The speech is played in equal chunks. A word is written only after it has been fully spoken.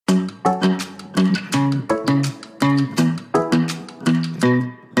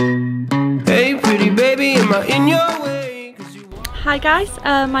Hi guys,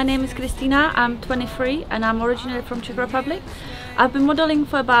 my name is Kristina. I'm 23 and I'm originally from Czech Republic. I've been modeling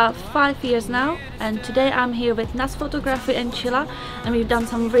for about 5 years now, and today I'm here with Cinematographer and Csilla, and we've done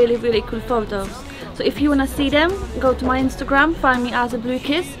some really cool photos. So if you want to see them, go to my Instagram, find me as a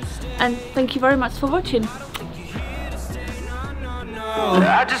BlueKiss, and thank you very much for watching.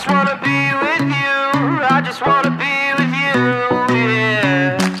 I just wanna be with you. I just wanna be with you.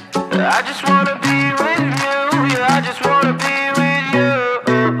 Yeah. I just wanna be with you. Yeah, I just wanna be with you.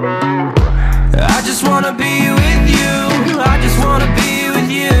 I just wanna be with you. I just wanna be with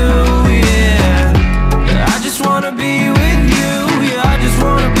you. Yeah. I just wanna be with you. Yeah, I just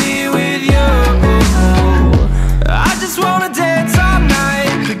wanna be with you. I just wanna dance all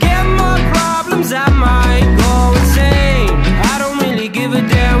night, forget my problems. I might go insane. I don't really give a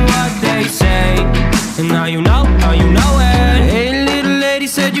damn what they say. And now you know it. Hey, little lady,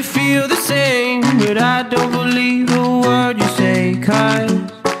 said you feel the same, but I don't believe a word you say, 'cause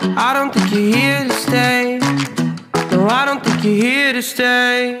I don't think you're here to stay. No, I don't think you're here to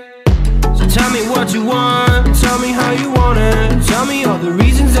stay. So tell me what you want, tell me how you want it. Tell me all the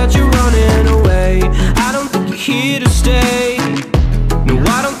reasons that you're running away. I don't think you're here to stay. No,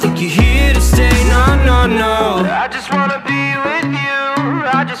 I don't think you're here to stay. No. I just wanna be with you.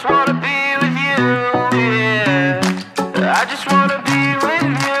 I just wanna be with you. Yeah. I just wanna be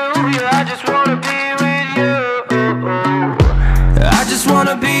with you. Yeah, I just wanna be with you. I just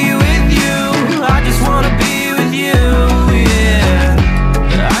wanna be with you. I just wanna be with you.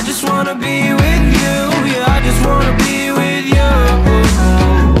 Yeah. I just wanna be with you. Yeah, I just wanna be with you.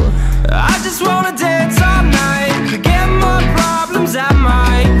 I just wanna dance all night, forget my problems. I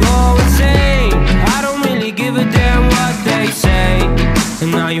might go insane. I don't really give a damn what they say.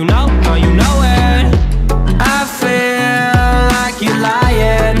 And now you know it. I feel like you're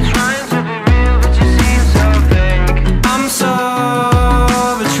lying, trying to be real, but you seem so fake. I'm so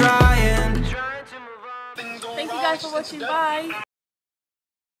over trying to move on. Thank you guys for watching, bye!